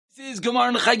This is Gemara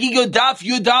and Chagiga Daf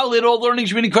Yudalit. All learning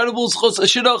should be incredible. Schos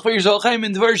Shidduch for yourself. Chaim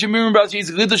and Dvar Shemirim Bras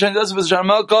Yitzchak Lido Shan Das V'Shar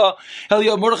Malka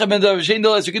Heliot Mordechai Ben Dav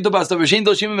Shendel Esukito Bas Dav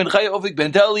Shendel Shimon Ben Chai Ovik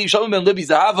Ben Teli Shalom Ben Libi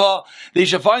Zahava. They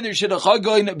shall find their Shidduch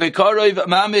Chagoin Bekarov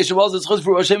Mamish Shavaz Schos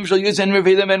for Hashem Shal Yus and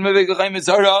Revedim and Mevek Chaim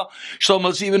Zara Shalom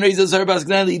Masiv and Reza Zara Bas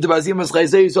Gnan Ida Basim Mas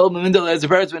Chayzei Shalom Mendel as the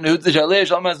parents Ben Hut Shaleh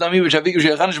Shalom Mas Nami V'Shavik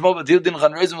V'Shechan Shmo Batil Din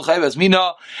Chan Rezim Chai Bas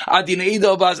Mina Adin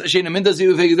Ida Bas Shena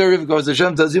Mendaziv V'Geder V'Kos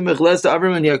Hashem Tazim Mechles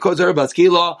Avram and Yaakov Zara Bas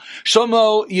Kila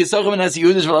Shomo Yisachim and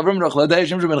Asiyudish Valavrim Rachladei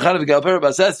Shimshon Ben Chanav Galper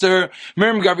Bas Esther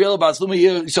Miriam Gabriela Bas Luma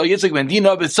Yisrael Yitzchak Ben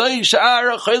Dina B'Say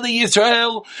Sha'ar Chayli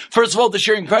Yisrael. First of all, to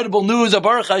share incredible news of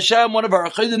Baruch Hashem, one of our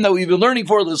Chaylim that we've been learning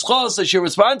for the Schos, as she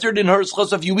was sponsored in her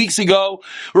Schos a few weeks ago.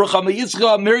 Ruchama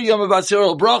Yitzchak Miriam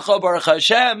Basirel Bracha Baruch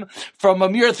Hashem, from a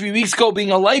mere 3 weeks ago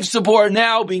being a life support,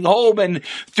 now being home and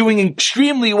doing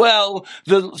extremely well.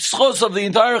 The Schos of the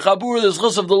entire Chabur, the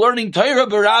Schos of the learning Torah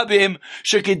Barabim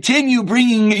should continue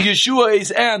bringing Yeshua's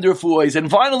and Refuah's.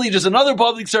 And finally, just another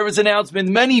public service announcement.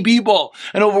 Many people,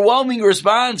 an overwhelming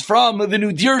response from the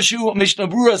new Dirshu Mishnah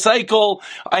Brura cycle.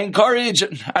 I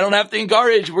don't have to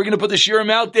encourage, we're going to put the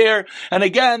shirim out there. And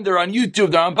again, they're on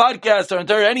YouTube, they're on podcast, they're on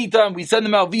Torah anytime. We send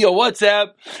them out via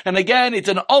WhatsApp. And again, it's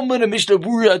an Amud Mishnah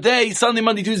Brura day, Sunday,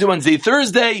 Monday, Tuesday, Wednesday,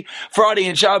 Thursday. Friday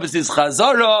and Shabbos is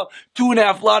Chazara.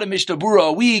 2.5 lot of Mishnah Brura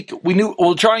a week.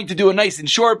 We're trying to do a nice and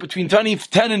short, between 10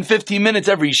 and 15 minutes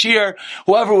every shir.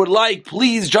 Whoever would like,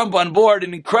 please jump on board.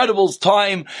 An incredible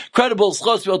time, incredible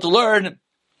schos to be able to learn.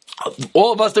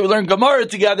 All of us that we learn Gemara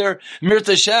together,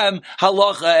 Mirta Shem,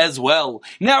 Halacha as well.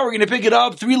 Now we're going to pick it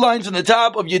up 3 lines from the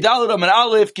top of Yedalit Amar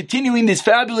Aleph, continuing this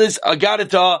fabulous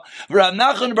Agadata. Rav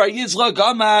Nachman Bar Yitzchak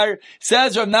Amar,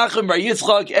 says Rav Nachman Bar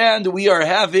Yitzchak, and we are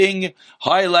having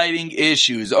highlighting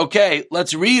issues. Okay,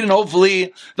 let's read, and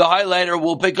hopefully the highlighter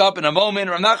will pick up in a moment.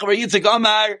 Rav Nachman Bar Yitzchak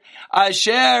Amar,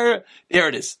 Asher, there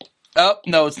it is. Oh,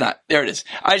 no, it's not. There it is.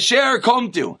 Asher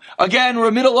Komtu. Again, we're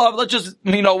middle of, let's just,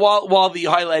 while the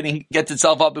highlighting gets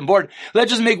itself up and board, let's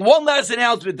just make one last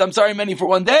announcement. I'm sorry, many for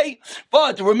one day,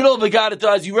 but we're middle of a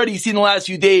Gadata, as you already seen the last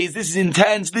few days. This is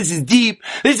intense, this is deep,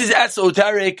 this is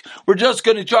esoteric. We're just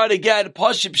going to try to get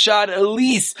Paship Shot at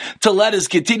least to let us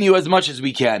continue as much as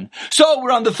we can. So,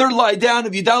 we're on the 3rd line down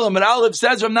of Yudal Amar Aleph,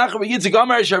 says Rav Nachman Bar Yitzchak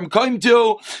Amar Asher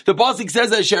Komtu. The pasuk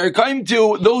says Asher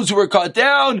Komtu, those who were cut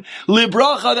down,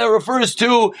 Libracha, that refers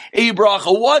to a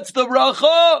bracha. What's the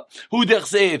bracha? Hu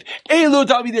dechsev. Elu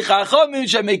tamidei chachamim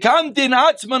shemekamtin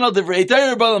atzman al divrei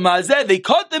Torah b'lamazeh. They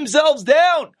cut themselves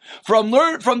down from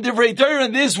divrei Torah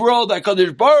in this world.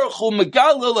 HaKadosh Baruch Hu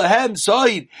megaleh lahem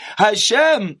soid.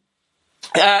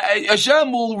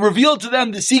 Hashem will reveal to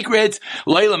them the secrets.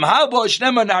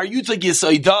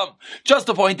 Just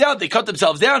to point out, they cut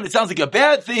themselves down. It sounds like a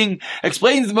bad thing.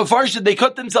 Explains the Mefarsh that they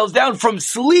cut themselves down from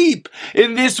sleep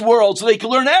in this world, so they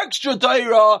can learn extra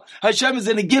Torah. Hashem is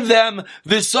going to give them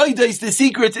the soidos, the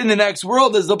secrets in the next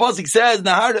world, as the pasuk says.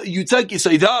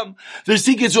 Their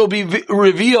secrets will be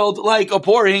revealed like a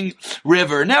pouring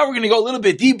river. Now we're going to go a little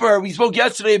bit deeper. We spoke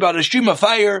yesterday about a stream of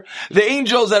fire, the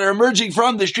angels that are emerging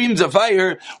from the streams of fire.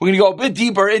 We're going to go a bit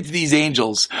deeper into these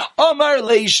angels. Amar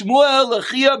le Shmuel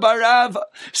Lechia Barav,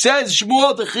 says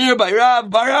Shmuel Lechia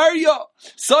Barav Bararya,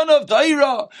 son of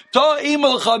Taira,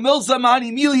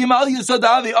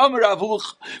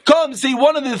 come say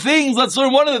one of the things, let's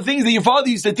learn one of the things that your father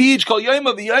used to teach.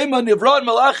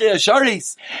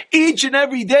 Each and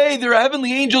every day there are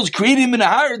heavenly angels created in a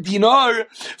heart dinar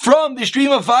from the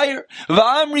stream of fire.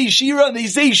 Va'amri Shira, and they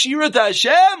say Shira to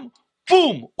Hashem.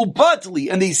 Boom, ubatli,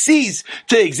 and they cease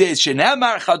to exist.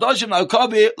 Shenamar chadashim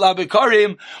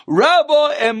labekarim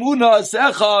rabba emuna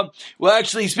secha. We're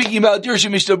actually speaking about Dirshu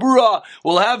Mishnah Brura.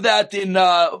 We'll have that in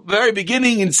very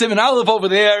beginning in Siman Aleph over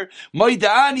there.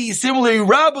 Maidani, similarly,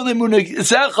 rabba emuna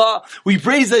secha. We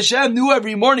praise Hashem new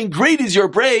every morning. Great is your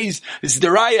praise. This is the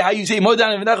raya how you say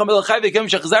Modan v'nacham elachai v'kem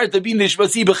shechazar tabin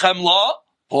nishmasi b'chemla.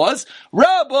 Pause.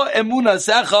 Rabba emuna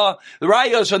secha. The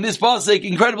rayos from this pasuk,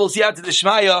 incredible siyata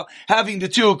d'shmaya, having the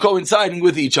two coinciding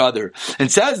with each other. And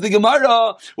says the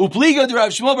Gemara, upliga de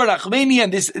Rav Shmuel bar Nachmani,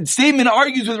 and this statement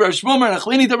argues with Rav Shmuel bar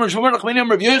Nachmani, Rav Shmuel bar Nachmani,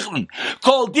 Rav Yochanan.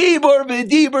 Kol dibur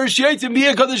v'dibur sheitzim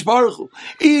b'Hakadosh Baruch Hu.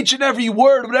 Each and every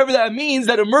word, whatever that means,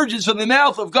 that emerges from the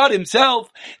mouth of God Himself.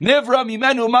 Nevra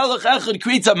mimenu malach echad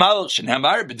creates a malach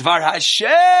shenamar b'dvar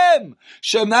Hashem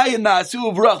shemayin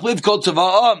na'asu v'rach liv kol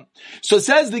tzava'am. So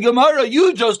says the Gemara,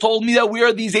 you just told me that we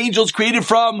are these angels created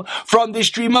from the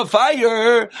stream of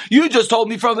fire. You just told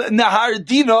me from Nahar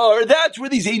Dinar. That's where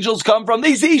these angels come from.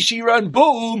 They say Shira, and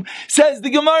boom. Says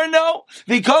the Gemara, no.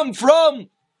 They come from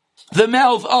the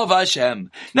mouth of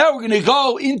Hashem. Now we're going to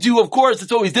go into, of course,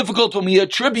 it's always difficult when we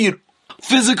attribute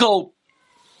physical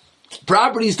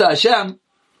properties to Hashem,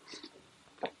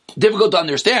 difficult to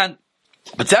understand.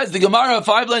 But says the Gemara,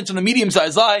 5 lines from the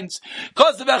medium-sized lines,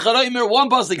 one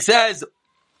pasuk says,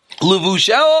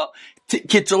 Levushel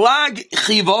kitlag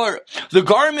chivar. The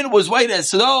garment was white as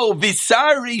snow,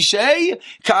 visar rishei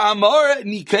ka'amar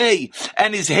nikei,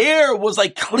 and his hair was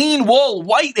like clean wool,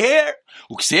 white hair.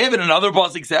 Uksev, and another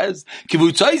pasuk says,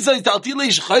 kivutzayis taltilei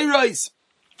shchayrais.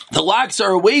 The locks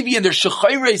are wavy and they're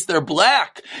shechayres, they're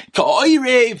black.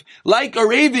 Ka'oirev, like a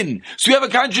raven. So we have a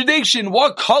contradiction.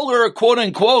 What color, quote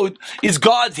unquote, is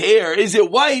God's hair? Is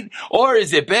it white or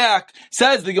is it black?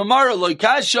 Says the Gemara,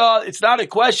 loikasha, it's not a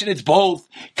question, it's both.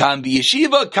 Kan be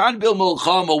yeshiva, kan bil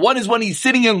milchama. One is when he's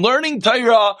sitting and learning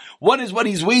Torah, one is when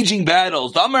he's waging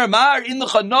battles. Damar mar in the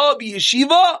chana be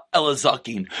yeshiva,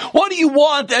 elazakin. What do you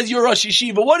want as your Rosh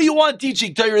Yeshiva? What do you want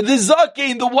teaching Torah? The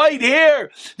zakin, the white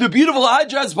hair, the beautiful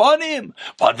hadras on him.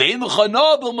 But who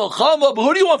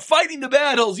do you want fighting the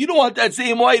battles? You don't want that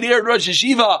same white-haired Rosh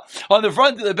Yeshiva on the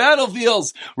front of the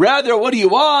battlefields. Rather, what do you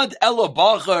want? Ella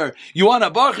Bacher. You want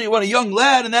a Bacher, you want a young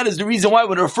lad, and that is the reason why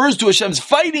when it refers to Hashem's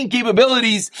fighting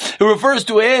capabilities, it refers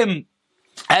to him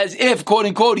as if, quote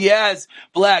unquote, he has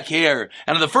black hair.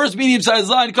 And on the first medium-sized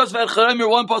line, one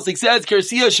pasuk says,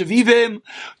 Kersia Shavivim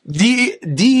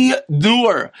Di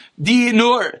Nur.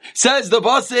 Says the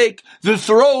pasuk, the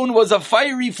throne was of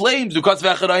fiery flames. And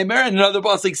another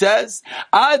pasuk says,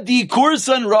 Adi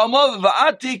Kursan Rama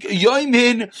V'atik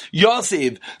Yoimin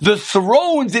Yosef. The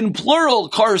thrones in plural,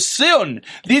 Karsun.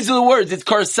 These are the words. It's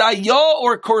Karsaya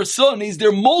or Korsun. Is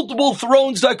there multiple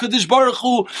thrones to HaKadosh Baruch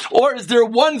Hu, or is there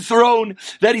one throne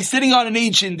that he's sitting on in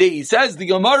ancient days? Says the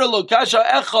Gemara, Lokasha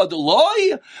Echad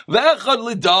Loi V'echad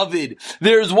LeDavid.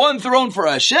 There's one throne for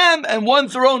Hashem and one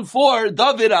throne for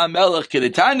David HaMelech.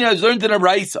 Kedetanya has learned in a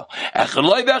Raisa. Echad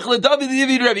Loi V'echad LeDavid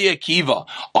David Rabbi Akiva.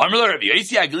 Amr Rabbi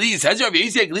Yossi Aglili. Says Rabbi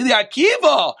Yossi Aglili,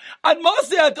 Akiva.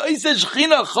 Admaseh Atoiseh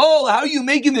Shechina Chol. How are you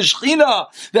making the Shechina,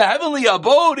 the heavenly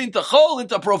abode, into Chol,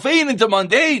 into profane, into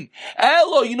mundane?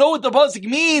 Elo, you know what the pasuk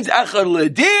means? Echad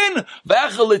LeDin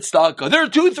V'echad LeTzedakah. There are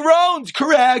two thrones.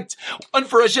 Correct. One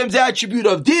for Hashem's attribute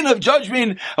of din, of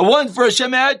judgment, and one for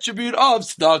Hashem's attribute of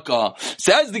tzedakah.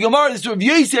 Says the Gemara, this is Rabbi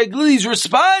Yossi Aglili's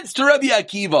response to Rabbi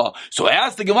Akiva. So I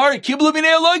asked the Gemara, Kiblu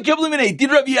minei or lo kiblu minei? Did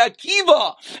Rabbi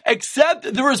Akiva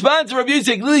accept the response of Rabbi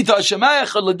Yossi Aglili to Hashem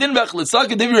echad l'din v'echad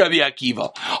l'tzedakah? Did Rabbi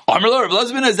Akiva? Amar lo Rabbi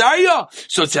Elazar ben Azariah.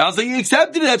 So it sounds like he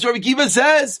accepted it. That's what Rabbi Akiva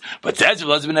says. But says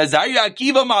Rabbi Elazar ben Azariah,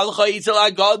 Akiva ma'alcha yitzel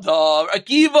agada.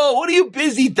 Akiva, what are you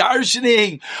busy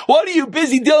darshaning? What are you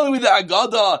busy dealing with the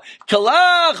Agada?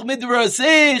 Kalach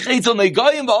midrasei cheitzon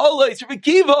negayim va'olais. Rabbi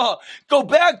Akiva, go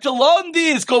back to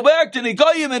Londis, go back to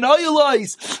negayim and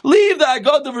oyolais. Leave the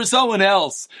Agada for someone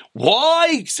else.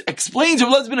 Why? Explains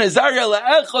Rabbi Elazar ben Azariah,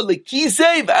 la'echad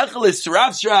lekisei v'echad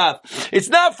l'sraf. It's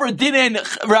not for din and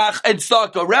rach and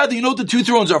tzedakah. Rather, you know what the two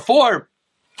thrones are for?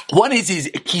 One is his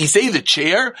kisei, the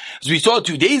chair, as we saw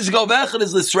 2 days ago. V'echad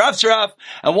is l'sraf,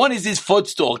 and one is his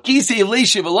footstool. Kisei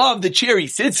leishiv alav, the chair he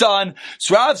sits on.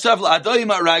 Sraf l'adayim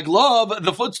raglav,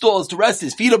 the footstool is to rest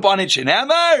his feet upon it.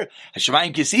 Shenamar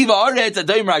Hashemayim kisiva aretz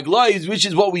adayim raglav, which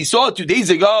is what we saw 2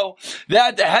 days ago.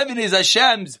 That the heaven is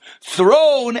Hashem's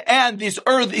throne, and this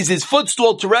earth is his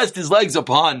footstool to rest his legs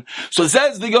upon. So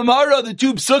says the Gemara, the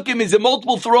two psukim is that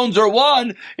multiple thrones are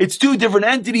one. It's two different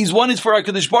entities. One is for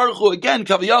HaKadosh Baruch Hu, again,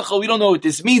 we don't know what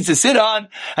this means, to sit on,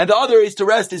 and the other is to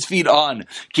rest his feet on.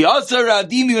 Ki asa Rav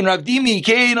Dimi and Rav Dimi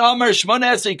Kain Amar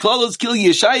Shmona Esrei Klalos Kil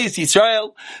Yeshayis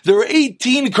Yisrael. There are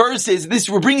 18 curses.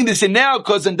 We're bringing this in now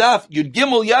because in Daf Yud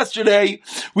Gimel yesterday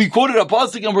we quoted a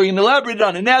pasuk and we're going to elaborate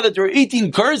on it now, that there are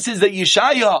 18 curses that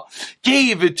Yeshaya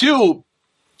gave to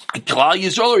Klal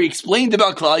Yisrael, or he explained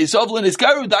about Klal Yisrael in his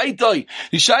Karu Daitoi.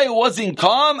 Yeshaya wasn't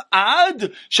calm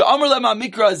ad she'amar lem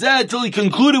ha'mikra hazeh, until he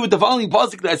concluded with the following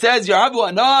pasuk that says,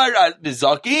 Yarabu anar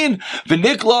v'zakin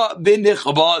v'nikla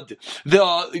v'nichabad.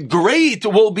 The great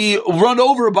will be run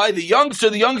over by the youngster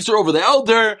over the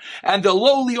elder, and the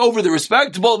lowly over the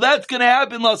respectable. That's going to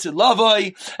happen, Lasid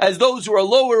Lavai, as those who are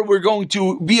lower we're going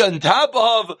to be on top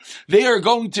of. They are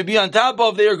going to be on top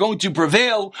of. They are going to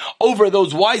prevail over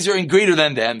those wiser and greater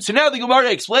than them. So now the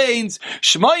Gemara explains,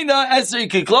 Shemaina Esrei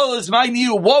Kiklalos, mind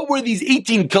you, what were these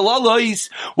 18 kalalos?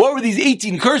 What were these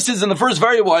 18 curses in the first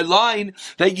very wide line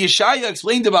that Yeshaya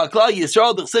explained about Klal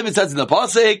Yisrael? The Chesed says in the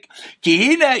pasuk,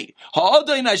 Kihine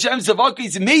ha'adayin Hashem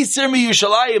sevakis meiser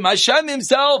miyushalayim. Hashem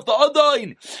himself, the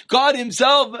Adayin, God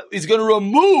himself, is going to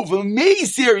remove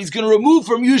meiser. He's going to remove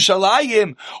from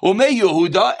Yushalayim umei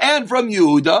Yehuda, and from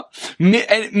Yehuda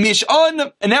and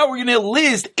Mish'an. And now we're going to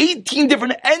list 18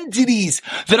 different entities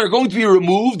that are going to be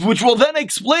removed, which will then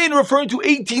explain, referring to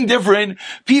 18 different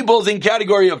peoples in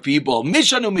category of people.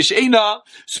 Mishanu Mishena,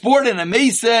 sport and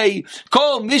Ameisei,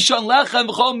 Kol Mishan Lechem,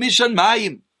 Kol Mishan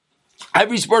Mayim.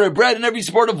 Every sport of bread and every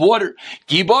sport of water.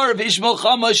 Gibar of Ishmael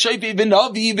Chama, Shaifi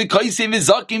v'Navi, v'Kaisim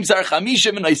v'Zakim, Sar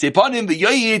Chamishim, and Aisepanim,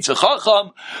 v'Yayitz,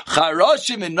 v'Chacham,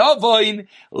 Charashim, and Navoin,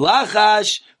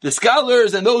 Lachash, the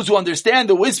scholars and those who understand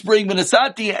the whispering,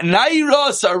 V'Nasati, Naira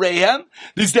Sarehem.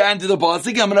 This is the end of the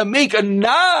pasuk. I'm going to make a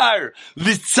Nar,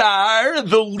 the Tsar,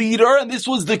 the leader, and this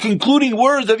was the concluding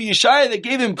words of Yeshaya that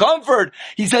gave him comfort.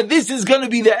 He said, this is going to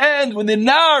be the end. When the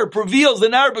Nar prevails, the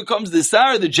Nar becomes the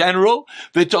Tsar, the general,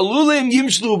 V'Talulim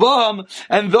Yimshlu Bam,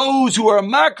 and those who are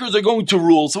makers are going to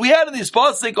rule. So we had in this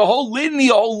pasuk a whole litany,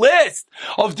 a whole list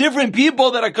of different people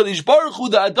that HaKadosh Baruch Hu,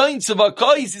 the Adain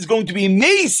Tzavakais, is going to be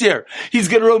Meisir. He's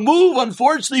going to remove,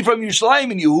 unfortunately, from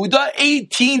Yerushalayim and Yehuda,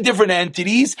 18 different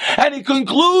entities, and it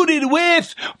concluded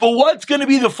with, but what's going to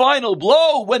be the final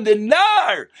blow when the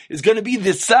Nar is going to be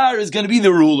the Tsar, is going to be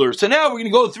the ruler. So now we're going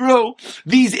to go through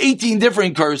these 18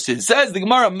 different curses. Says the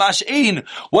Gemara, Mash'ein.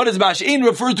 What does Mash'ein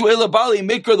refer to? Ela Bali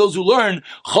Mikra, those who learn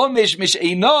Chomesh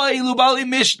Mish'eina, Elu Bali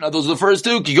Mishnah. Those are the first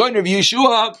two. Kigoin Rav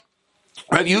Yeshua,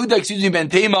 Rav Yehuda, Ben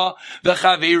Tema,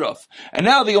 v'Chaveirov. And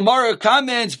now the Gemara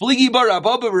comments, Pligi bar Rabba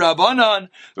Rabbanan.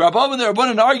 Rabba and the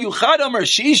Rabbanan argue, Chad Amar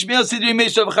Shish Me'al Sidrei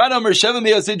Mishnah, Chad Amar Sheva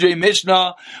Me'al Sidrei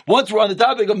Mishnah. Once we're on the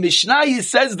topic of Mishnah, he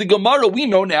says the Gemara, we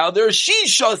know now, there are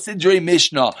Shisha Sidrei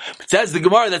Mishnah. But says the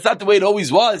Gemara, that's not the way it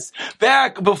always was.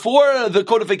 Back before the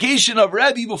codification of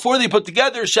Rebbe, before they put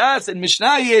together Shas and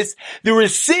Mishnayis, there were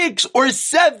 600 or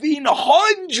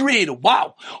 700,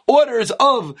 wow, orders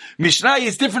of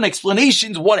Mishnayis, different explanations.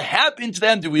 What happened to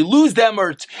them? Did we lose them?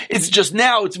 Or it's just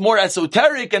now, it's more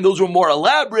esoteric, and those were more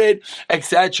elaborate,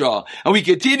 etc. And we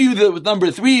continue with number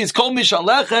 3 is Kol Mishan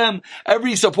Lechem,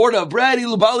 every support of bread,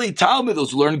 Ilubali Talmud,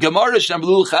 those who learn Gemara,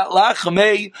 Shamlu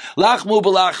Lachmei, Lachmu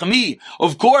B'Lachmi.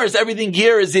 Of course, everything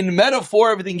here is in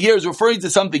metaphor, everything here is referring to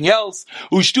something else.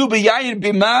 Ushtu B'Yayin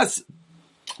B'Mas,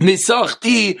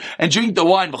 Misachti, and drink the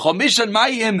wine. V'chomishan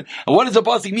mayim. And what does the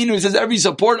pasuk mean? It says every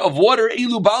support of water.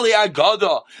 Elu bali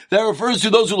agada. That refers to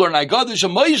those who learn agada.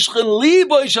 Shemayishchen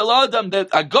libo shaladam.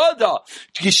 That agada,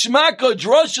 kishmaka,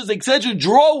 drushes, etc.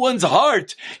 draw one's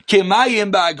heart.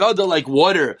 Kemayim ba'agada, like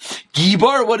water.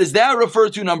 Gibar. What does that refer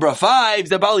to? Number 5.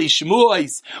 The bali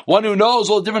shmuais. One who knows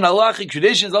all different halachic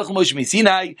traditions. Lachem Moshe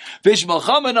Misinai. Vishmal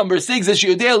Chama. Number 6. That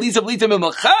sheyodei lisa v'lita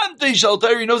memacham teishal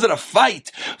Torah. He knows how to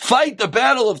fight the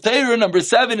battle of Torah. Number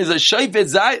 7 is a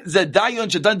shayfet zadayon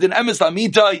shadandin emes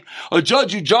lamitai, a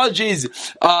judge who judges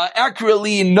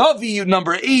accurately. Navi.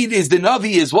 Number 8 is the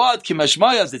Navi is what?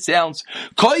 Kimashmaya, as it sounds.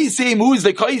 Koisem, who is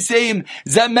the Koisem?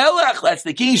 Zamelech, that's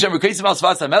the king. Shem Koisem al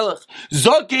Sfas Zamelech.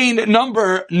 Zokain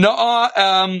number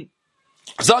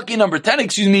Zaki number 10,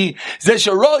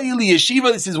 Zesharoi li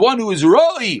yeshiva. This is one who is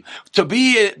roi to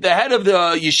be the head of the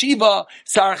yeshiva.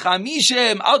 Sar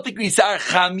chamishim, al tikri sar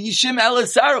chamishim, el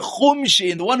sar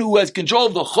chumshin, the one who has control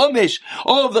of the chumish,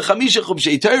 of the chamisha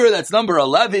chumshei Torah. That's number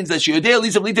 11. Zeshiyodei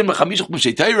lisav litin b'chamisha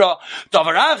chumshei Torah.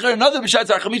 Davar acher, another b'shat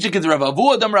sar chamisha kiz Rav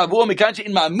Avua, dam Rav Avua mekanshe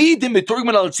in ma'amidim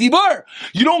beturgman al tzibur.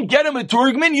 You don't get a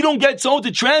meturgman, you don't get someone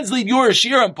to translate your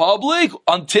shir in public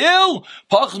until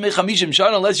pach mechamishim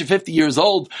shan, unless you're 50 years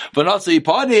old. But not say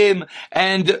upon him.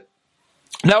 And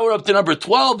now we're up to number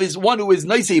 12, is one who is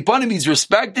nice upon him, he's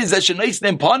respected. This is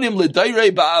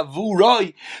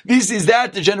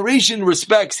that the generation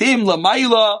respects him,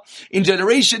 Lamaila, in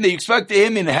generation they expect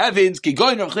him in heavens,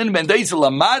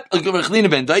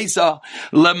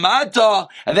 Lamata,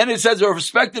 and then it says a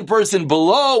respected person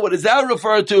below. What does that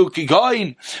refer to?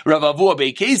 Kigoin, Ravavua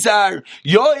Bekesar,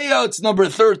 Yoea, it's number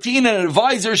 13, an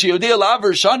advisor, Shiodei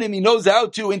Laver Shanim, he knows how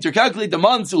to intercalculate the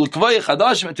months, and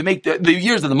to make the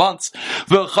years of the months.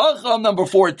 V'chacham, number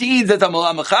 14, this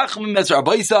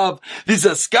is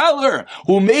a scholar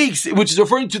who makes, which is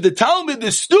referring to the Talmud,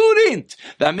 the student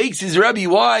that makes his Rebbe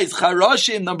wise.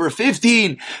 Charashim, number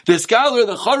 15, the scholar,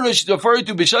 the Charash, is referred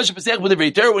to B'shash Pesach with the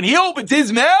Veiter. When he opens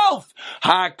his mouth,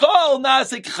 Hakol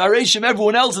Nasik Charashim,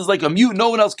 everyone else is like a mute,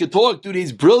 no one else can talk due to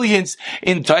his brilliance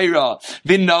in Torah.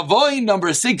 V'navoin,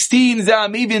 number 16,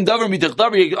 Zamivin Davar Mitach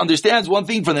Davar, he understands one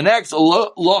thing from the next.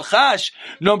 Lochash,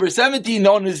 number 17,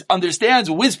 no one understands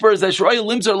understands, whispers that Shroya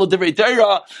Limzar L'Divrei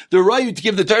Torah, the Rayu to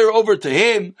give the Torah over to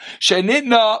him.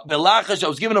 Shenitna Belachash, I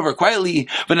was given over quietly.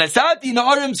 V'nasati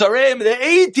Na'arim Sarem, the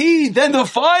 18th, and the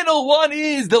final one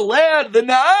is the lad, the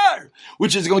Na'ar,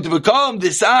 which is going to become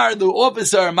the Sar, the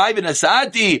officer, my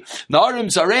V'nasati, Na'arim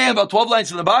Sarem, about 12 lines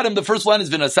to the bottom. The first line is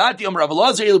V'nasati, Rav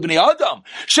Elazar El Bnei Adam.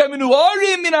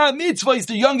 Sheminuarim min ha-mitzvah is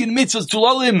the young in mitzvahs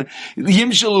tulalim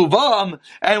yimshaluvam,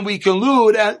 and we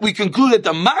conclude that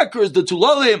the makers, the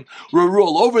tulalim, will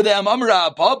rule over them.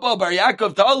 Amra Papa Bar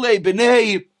Yaakov Talei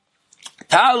Bnei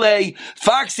Talei,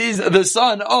 Foxes, the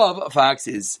son of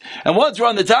Foxes. And once we're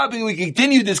on the topic, we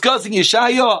continue discussing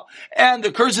Yeshaya and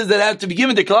the curses that have to be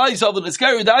given to Klal Yisrael and the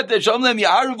Skari Data Shamlem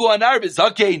Yaharuvu Anar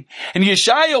B'Zakein. And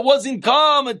Yeshaya wasn't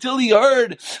calm until he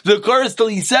heard the curse, till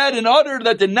he said and uttered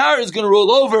that the Nar is going to roll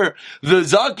over the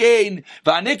Zakein,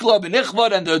 V'Anikla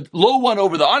B'Nichvad, and the low one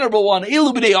over the honorable one,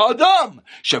 Ilu B'nei Adam.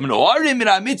 Shemnoarim Min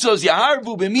HaMitzvos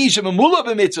Yaharvu B'mi Shemamula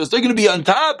B'Mitzvos. They're going to be on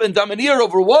top and domineer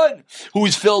over one who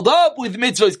is filled up with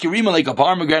mitzvahs, kirima, like a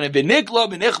pomegranate,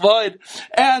 b'nikla, b'nichvad,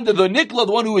 and the nikla,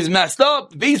 the one who is messed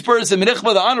up, the base person,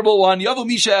 b'nichvad, the honorable one, yavu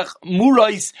mishach,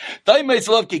 murais, daimais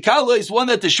love kekalois, one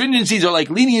that the stringencies are like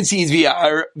leniencies,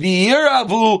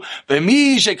 v'yiravu,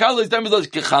 b'mish, kekalois, daimais love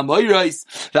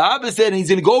kechamoirais. The Abba said, he's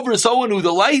going to go over someone who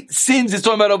the light sins is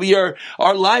talking about over here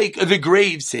are like the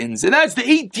grave sins. And that's the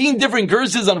 18 different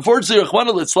curses, unfortunately,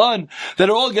 Rachmana Litzlan,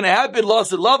 that are all going to happen,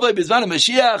 lost at lava, bizman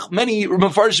Mashiach. Many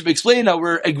Mefarshim explain how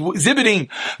we're exhibiting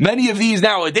many of these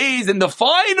nowadays, and the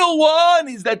final one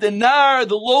is that the Nar,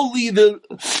 the lowly, the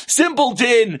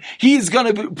simpleton, he's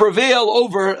going to prevail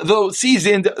over the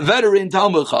seasoned veteran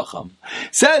Talmud Chacham.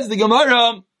 Says the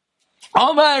Gemara,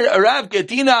 Amar Rav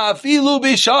Katina Afilu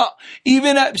Bisha,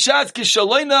 even at Pshat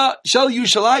Kishalayna Shal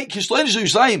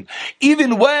Yushalayim,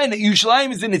 even when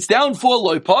Yushalayim is in its downfall,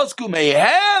 Loi Pasku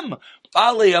Mehem,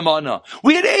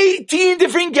 we had 18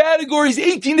 different categories,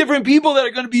 18 different people that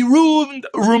are going to be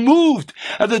removed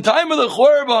at the time of the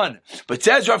Chorban. But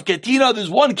says Rav Katina, there's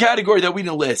one category that we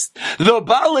didn't list. The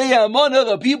Balei Amana,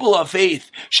 the people of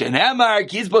faith. Shenamar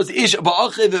Kizbos Ish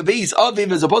Ba'achiv Beis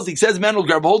Aviv, as opposed to says, man will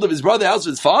grab hold of his brother, house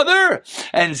of his father,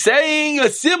 and saying,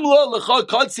 Simla L'cha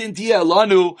Katzin Tia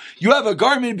Lanu, you have a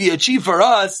garment, be a chief for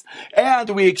us. And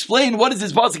we explain, what does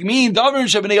this pasuk mean? Davar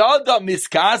Shabnei Adam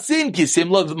Miskasin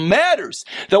Kisimla, the matter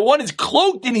that one is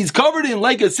cloaked and he's covered in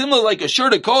like a similar, like a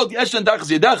shirt, a coat, Yeshan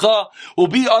Tachas Yedecha, will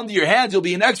be under your hands, you'll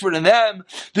be an expert in them.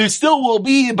 There still will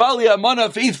be Bali Amana,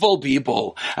 faithful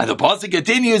people. And the pasuk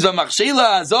continues,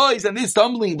 V'machshela Azois, and this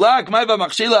stumbling block, Ma'va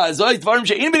Machshela Azois, Dvarim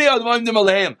She'in B'nei Adam Oimdim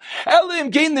Alehem. Elim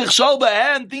Kein Nichshal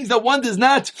B'hem, things that one does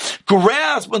not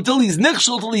grasp until he's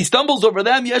nichshal, till he stumbles over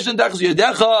them, Yeshan Tachas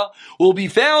Yedecha, will be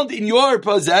found in your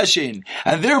possession.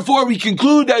 And therefore we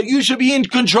conclude that you should be in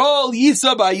control,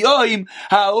 Yisa B'ayoim,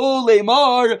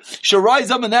 Ha'olemar, shall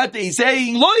rise up on that day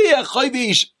saying, Lo yeh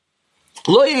chayvish,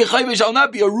 I'll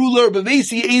not be a ruler, but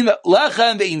Vesi in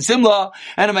lechem ve'in simla,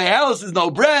 and in my house there's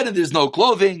no bread and there's no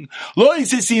clothing. Lo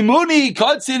tisimuni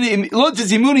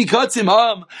katzim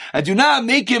ham, and do not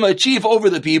make him a chief over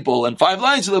the people. And 5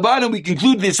 lines to the bottom, we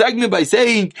conclude this segment by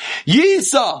saying,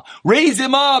 Yisa, raise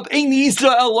him up, Ein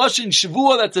Yisrael Lashon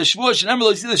Shavua, that's a Shavua, Shenemar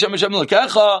Lo Yisrael Hashem Hashem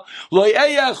L'kecha, Lo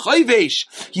yeh chayvesh,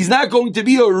 he's not going to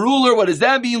be a ruler. What does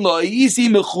that mean? Lo yisi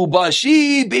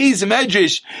mechubashi beis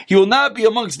medrash, he will not be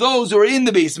amongst those who are in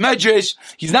the base medrash.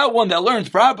 He's not one that learns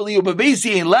properly. But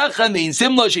in lechan, in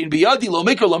simla, in biyadi, lo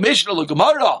mikra, lo mishnah, lo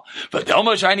gemara. But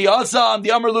delma shani asam, the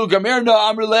amrlu gamirna,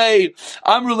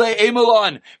 amrulei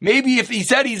emelon. Maybe if he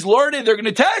said he's learned, they're going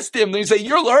to test him. They're going to say,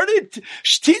 "You're learned.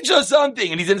 Teach us something."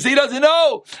 And he's going to say he doesn't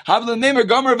know. Havla nemer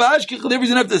gamer vashkich. He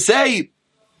doesn't have to say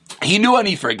he knew and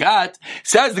he forgot.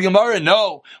 Says the Gemara,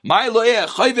 no. My loyeh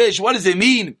chayvesh. What does it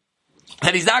mean?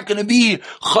 That he's not going to be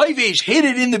chayvish,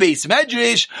 hidden in the base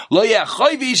medrash. Lo yeh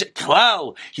chayvish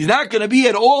klal. He's not going to be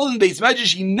at all in the base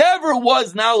medrash. He never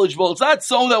was knowledgeable. It's not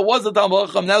so that was a Talmud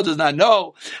Chacham now does not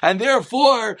know. And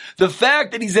therefore, the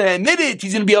fact that he's going to admit it,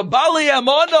 he's going to be a balei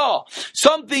amana,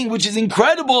 something which is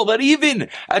incredible, that even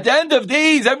at the end of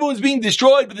days, everyone's being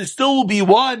destroyed, but there still will be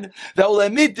one that will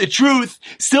admit the truth,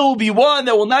 still will be one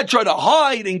that will not try to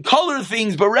hide and color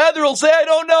things, but rather will say, I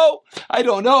don't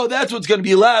know. That's what's going to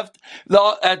be left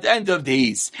at the end of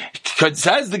days.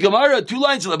 Says the Gemara, 2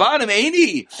 lines to the bottom,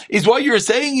 Eini, is what you're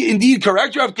saying indeed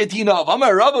correct, Rav Katina?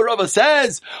 Amar Rava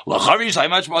says,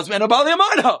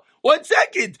 1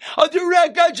 second. A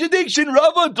direct contradiction.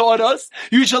 Rava taught us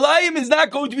Yerushalayim is not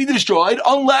going to be destroyed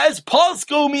unless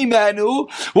Pasko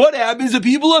Mimenu. What happens? The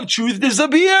people of truth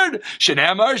disappeared.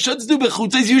 Shenamar Shatzdu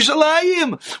Bechutzes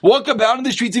Yerushalayim. Walk about in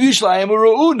the streets of Yerushalayim,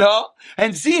 Uru'una,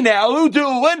 and see now,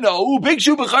 Udu'u'eno,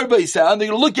 Ubikshu B'char B'isa, and they're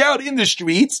going to look out in the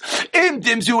streets. Im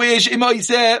Timsu Ish,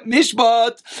 Imoise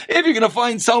Mishpat. If you're going to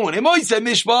find someone, Imoise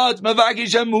Mishpat,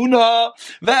 Mavakish Amuna,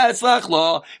 V'aslach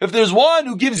La. If there's one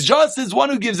who gives justice, one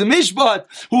who gives a Mishpat,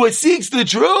 who seeks the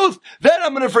truth, then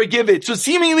I'm going to forgive it. So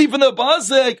seemingly from the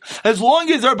Pasuk, as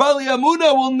long as our Bali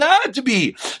Amuna will not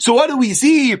be. So what do we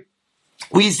see?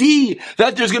 We see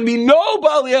that there's going to be no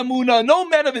Bali Amuna, no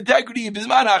man of integrity,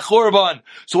 Bizman HaChorban.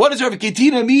 So what does Rav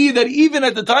Ketina mean that even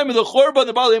at the time of the Chorban,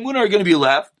 the Bali Amuna are going to be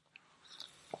left?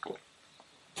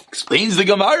 Explains the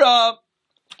Gemara,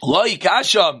 Lo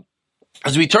Yikasham.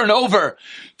 As we turn over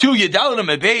to Yedalim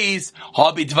Abeis,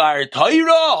 Habidvar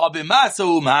Taira,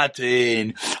 Habimasu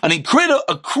Matin.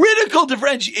 A critical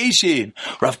differentiation.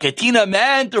 Rav Ketina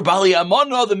meant, or Bali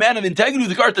Amana, the man of integrity,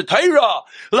 the Garta Taira.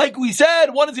 Like we said,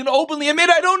 one is going to openly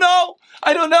admit, I don't know,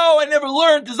 I never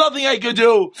learned, there's nothing I could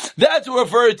do. That's what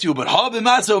referred to. But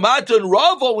Habimasu Matin,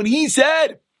 Rava, when he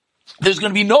said, there's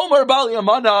going to be no more Bali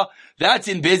Amana, that's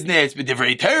in business. But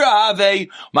divrei Torah have,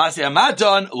 Maseh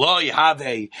Matan lo have.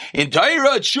 In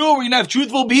Torah, it's true, we're going to have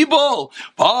truthful people.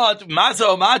 But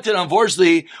Maseh Matan,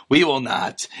 unfortunately, we will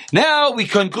not. Now, we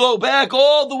can go back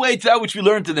all the way to that which we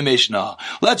learned in the Mishnah.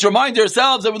 Let's remind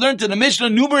ourselves that we learned in the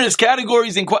Mishnah numerous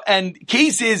categories and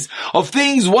cases of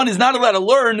things one is not allowed to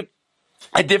learn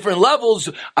at different levels.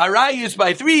 Arayus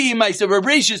by 3, Maisa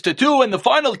Berbratius to 2, and the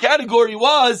final category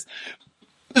was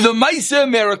the Maisa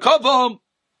Merakava.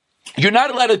 You're not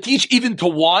allowed to teach even to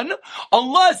one,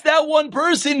 unless that one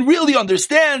person really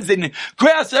understands and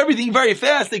grasps everything very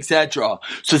fast, etc.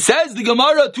 So it says the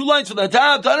Gemara, 2 lines from the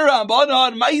top,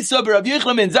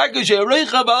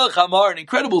 an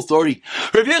incredible story.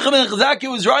 Rav Yechon ben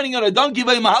Chazaki was riding on a donkey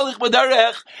by Mahalich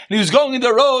Badarech, and he was going in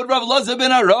the road, Rav Elazar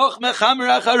ben Aruch, Mechamer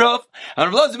Acharov,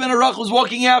 and Rav Elazar ben Aruch was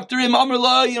walking after him, Amar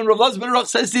Lai, and Rav Elazar ben Aruch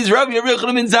says to his Rabbi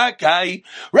Yechon ben Zakkai,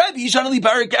 Rabbi Yishanali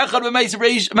Barak Echad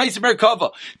b'Meiser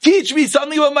Merkava, teach me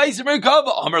something about Meiser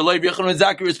Merkava. Amar Lai Yechon ben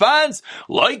Zakkai responds,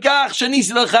 Loikach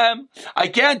Shanisi Lachem, I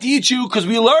can't teach you because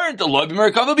we learned the Lai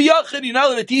Merkava b'Yachid. You're not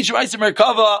allowed to teach Meiser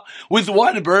Merkava with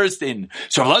one person.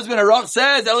 So Rav Elazar ben Aruch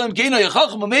says, Elam Keina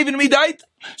Yachachim Mevin Midait.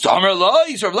 So Amar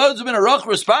Lai, so Rav Elazar ben Aruch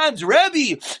responds,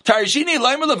 Rebbe, Tarshini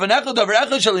Leimer Levanecha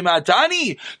Davrecha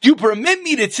Shalimatani. Do you permit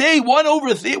me to say one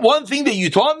thing that you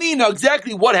taught me? Now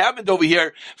exactly what happened over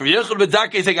here? For Yechon ben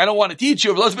Zakkai saying, I don't want to teach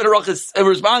you. Rav Elazar ben Aruch is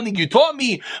responding, you taught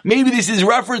me. Maybe this is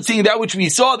referencing that which we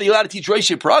saw, that you're allowed to teach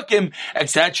Reish Prakim,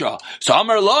 etc. So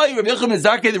Amar Lai, Rav Yechon ben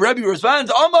Zakkai, the Rebbe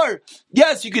responds, Amar,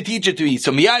 yes, you could teach it to me.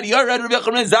 So Miyad Yared Rav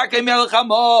Yechon ben Zakkai Melech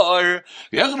Amar.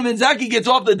 Yechon ben Zakkai gets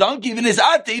off the donkey, even his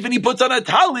atif, and he puts on a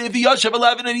Talib, Yashav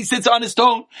 11, and he sits on his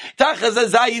stone. Tachaz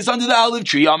Azayis under the olive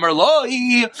tree. Amar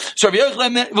Loi. So Rav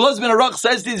Elazar ben Aruch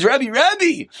says to his Rebbe,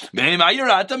 why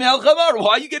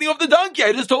are you getting off the donkey?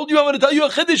 I just told you I'm going to tell you a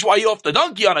chiddush. Why are you off the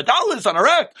donkey on a talis, on a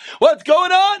rack? What's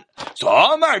going on? So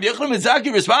Amar Rav Yechon ben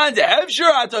Zakkai responds,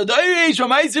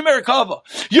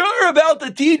 you're about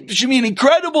to teach me an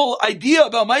incredible idea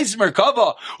about Meiser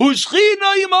Merkava. And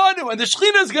the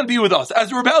Shechina is going to be with us,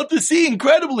 as we're about to see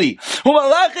incredibly. And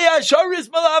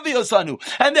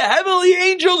the heavenly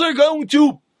angels are going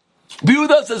to be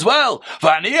with us as well.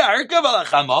 And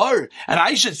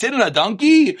I should sit on a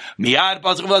donkey? So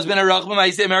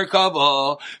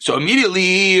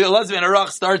immediately, Elazar ben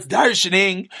Aruch starts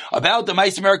darshaning about the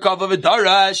Meiser Merkava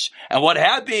v'darash, and what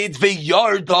happens?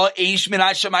 V'yarda eish min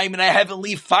hashamayim, and a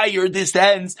heavenly fire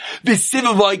descends.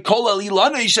 V'sivavai kol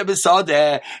alilana isha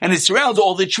b'sadeh, and it surrounds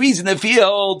all the trees in the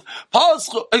field.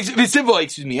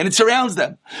 V'sivavai, and it surrounds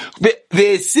them.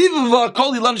 V'sivavai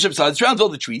kol alilana isha b'sadeh, it surrounds all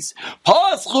the trees.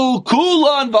 Paschu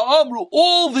Kulan va'amru,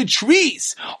 all the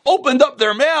trees opened up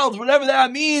their mouths, whatever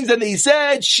that means, and they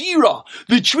said, Shira.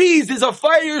 The trees, there's a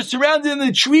fire surrounding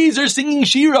the trees are singing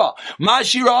Shira. Ma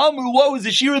Shira Amru, what was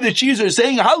the Shira the trees are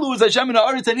saying? Halu is Hashem in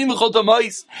ha'aretz anim v'chol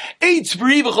tamais. Eitz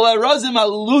b'ri v'chol ha'razim,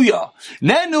 hallelujah.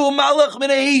 Nenu malach min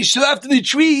ha'eish. So after the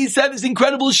trees said this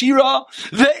incredible Shira,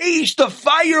 the eish, the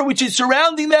fire which is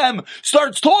surrounding them,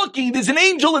 starts talking. There's an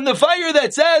angel in the fire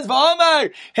that says,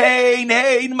 V'amar, hein,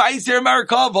 Meiser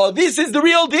Merkava, Merkava. This is the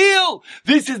real deal.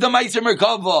 This is the Meiser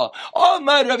Merkava.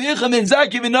 Omar Rav Yochanan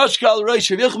Zaki ben Ashkal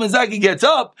Rosh. Rav Yochanan Zaki gets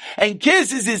up and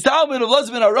kisses his Talmud of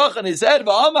Elazar ben Aruch on his head.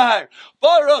 V'Amar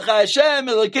Baruch Hashem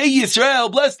Elokei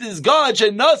Yisrael. Blessed is God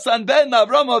Shenasan ben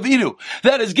Avram Avinu,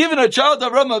 that has given a child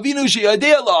Avram Avinu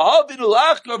Sheyadei Lahavinu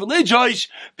Lachkar V'Lijoish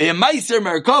B'Meiser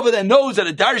Merkava, that knows that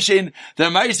a darshan the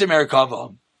Meiser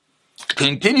Merkava.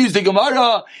 Continues the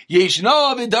Gemara,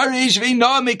 Yeshna v'darish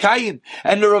v'na mekayim,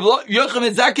 and the Rav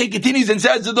Yochanan Zakkai continues and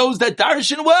says to those that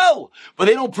darshan well, but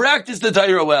they don't practice the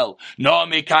Torah well. Na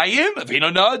mekayim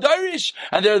v'na na darish,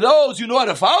 and there are those who know how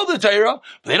to follow the Torah,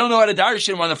 but they don't know how to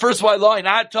darshan. On the first white line,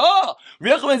 Ata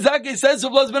Rav Yochanan Zakkai says to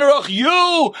Elazar ben Aruch,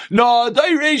 you na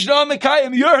darish na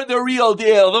mekayim, you're the real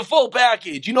deal, the full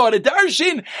package. You know how to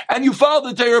darshan and you follow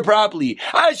the Torah properly.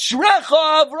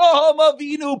 Ashrecha Avraham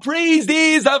Avinu, praise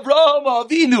these Avraham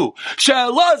Avinu,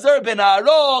 Elazar ben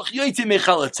Aruch yoytze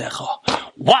michalatzecha.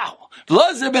 Wow,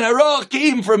 Elazar ben Aruch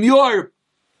came from your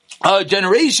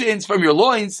generations, from your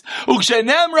loins.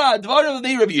 Ukshenemra advarim of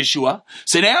Rav Yeshua.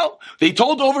 So now they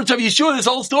told over to Rav Yeshua this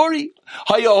whole story.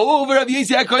 So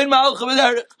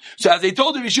as they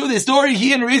told Rav Yeshua this story,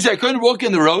 he and Rav Yossi HaKohen walk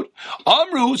in the road.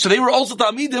 Amru, so they were also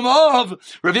talmidim of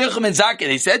Rav Yochanan Zakkai.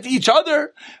 They said to each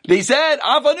other, they said,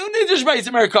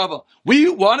 we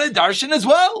want a darshan as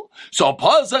well. So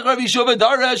Pasach Rav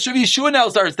Yeshua now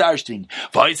starts darshaning.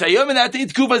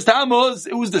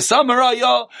 It was the summer,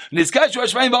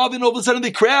 and all of a sudden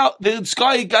the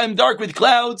sky came dark with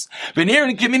clouds, and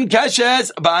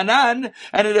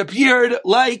it appeared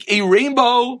like a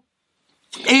rainbow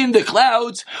in the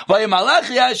clouds.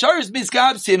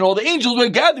 And all the angels were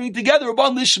gathering together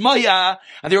upon Lishmaya,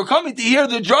 and they were coming to hear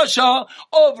the drasha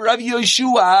of Rav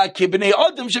Yeshua.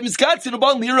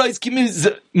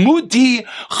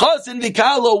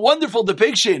 Wonderful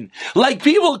depiction. Like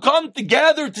people come to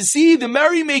gather to see the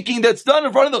merrymaking that's done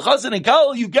in front of the Chassan and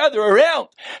Kala, you gather around.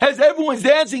 As everyone's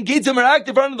dancing, kids are active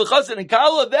in front of the Chassan and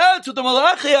Kala, that's what the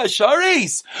Malachi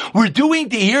Asharis were doing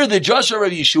to hear the drasha of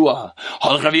Rav Yeshua.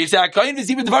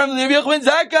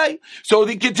 So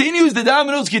it continues, the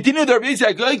dominoes continue, the Rav Yossi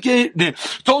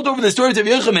HaKohen told over the stories of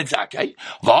Rav Yochanan Zakkai.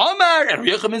 And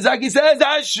Rav Yochanan Zakkai says,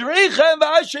 Ashreichem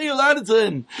v'ashrei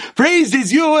yoladetem. Praise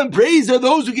is you and praise are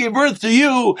those who gave birth to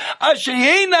you.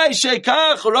 Ashrei einai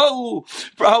shekach ra'u.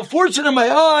 How fortunate are my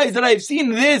eyes that I've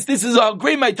seen this. This is how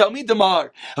great my talmidim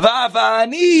are.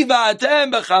 V'afani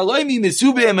v'atem b'chaloimi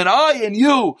mesubim, and I and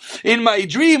you in my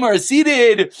dream are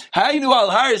seated Hainu al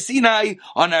Har Sinai,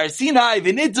 on Har Sinai,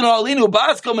 v'nitzon alinu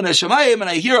baskel min hashamayim, and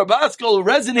I hear a baskel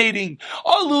resonating.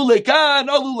 Alu lekan,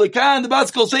 the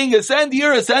baskel saying, ascend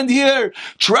here,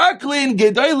 traklin,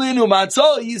 gedaylin,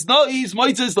 umatzos, nois,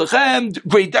 moitzes lechem,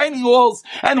 great dining halls,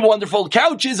 and wonderful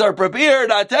couches are prepared.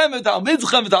 Atem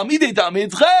v'talmidchem, v'talmidei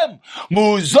talmidchem,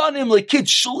 muzanim lekit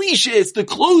shlishis, the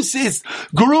closest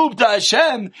group to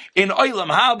Hashem in Olam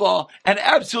Haba. An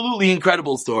absolutely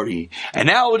incredible story. And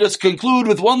now we'll just conclude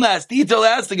with one last detail.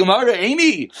 Ask the Gemara,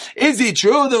 Amy, is it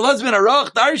true that Elazar ben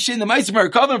Aruch darshan the Meiser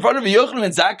Merkava in front of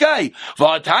Yochanan Zakkai?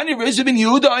 V'atani Rav ben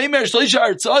Yehuda Aimer Shloisha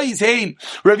Artzais Hein.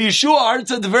 Rav Yeshua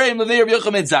Artza Devarim Levnei Rav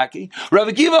Yochanan Zakkai. Rav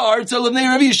Akiva Artza Levnei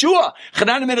Rav Yeshua.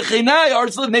 Chanan ben Chinai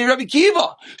Artza Levnei Rav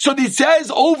Akiva. So it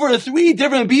says over 3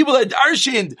 different people that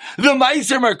darshaned the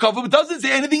Meiser Merkava, but doesn't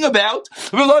say anything about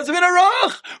Elazar ben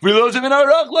Aruch. Elazar ben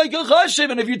Aruch like a chashiv.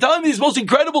 And if you're telling me this most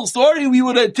incredible story, we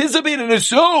would anticipate and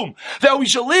assume that we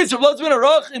shall list Elazar ben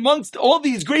Aruch amongst all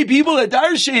these great people that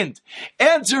darshaned.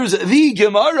 Answers the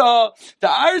Gemara, the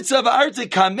Artza v'Artza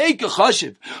kamei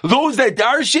kachashiv. Those that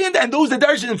darshaned and those that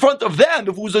darshaned in front of them.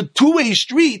 If it was a 2-way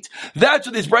street, that's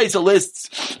what this brisa lists.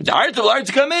 The Artza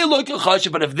v'Artza kamei lo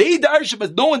kachashiv. But if they darshaned,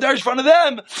 but no one darshaned in front of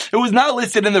them, it was not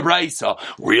listed in the brisa.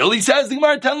 Really, says the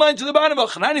Gemara, 10 lines to the bottom.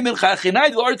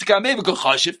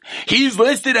 He's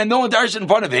listed and no one darshaned in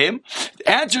front of him.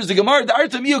 Answers the Gemara, the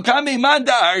Artza miu kamei man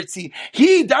da artzi.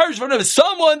 He darshaned in front of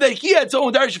someone that he had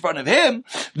someone darshaned in front of him.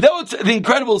 That's the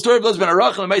incredible story of Elazar ben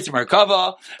Aruch and the Meiser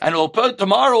Merkava. And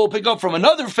tomorrow we'll pick up from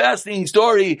another fascinating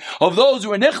story of those who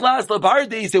were nichlas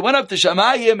lepardes. They went up to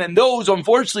Shamayim, and those,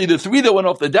 unfortunately, the 3 that went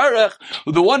off the derech,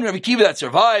 the one Rav Akiva that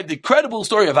survived. The incredible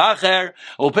story of Acher.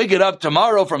 We'll pick it up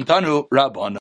tomorrow from Tanu Rabban.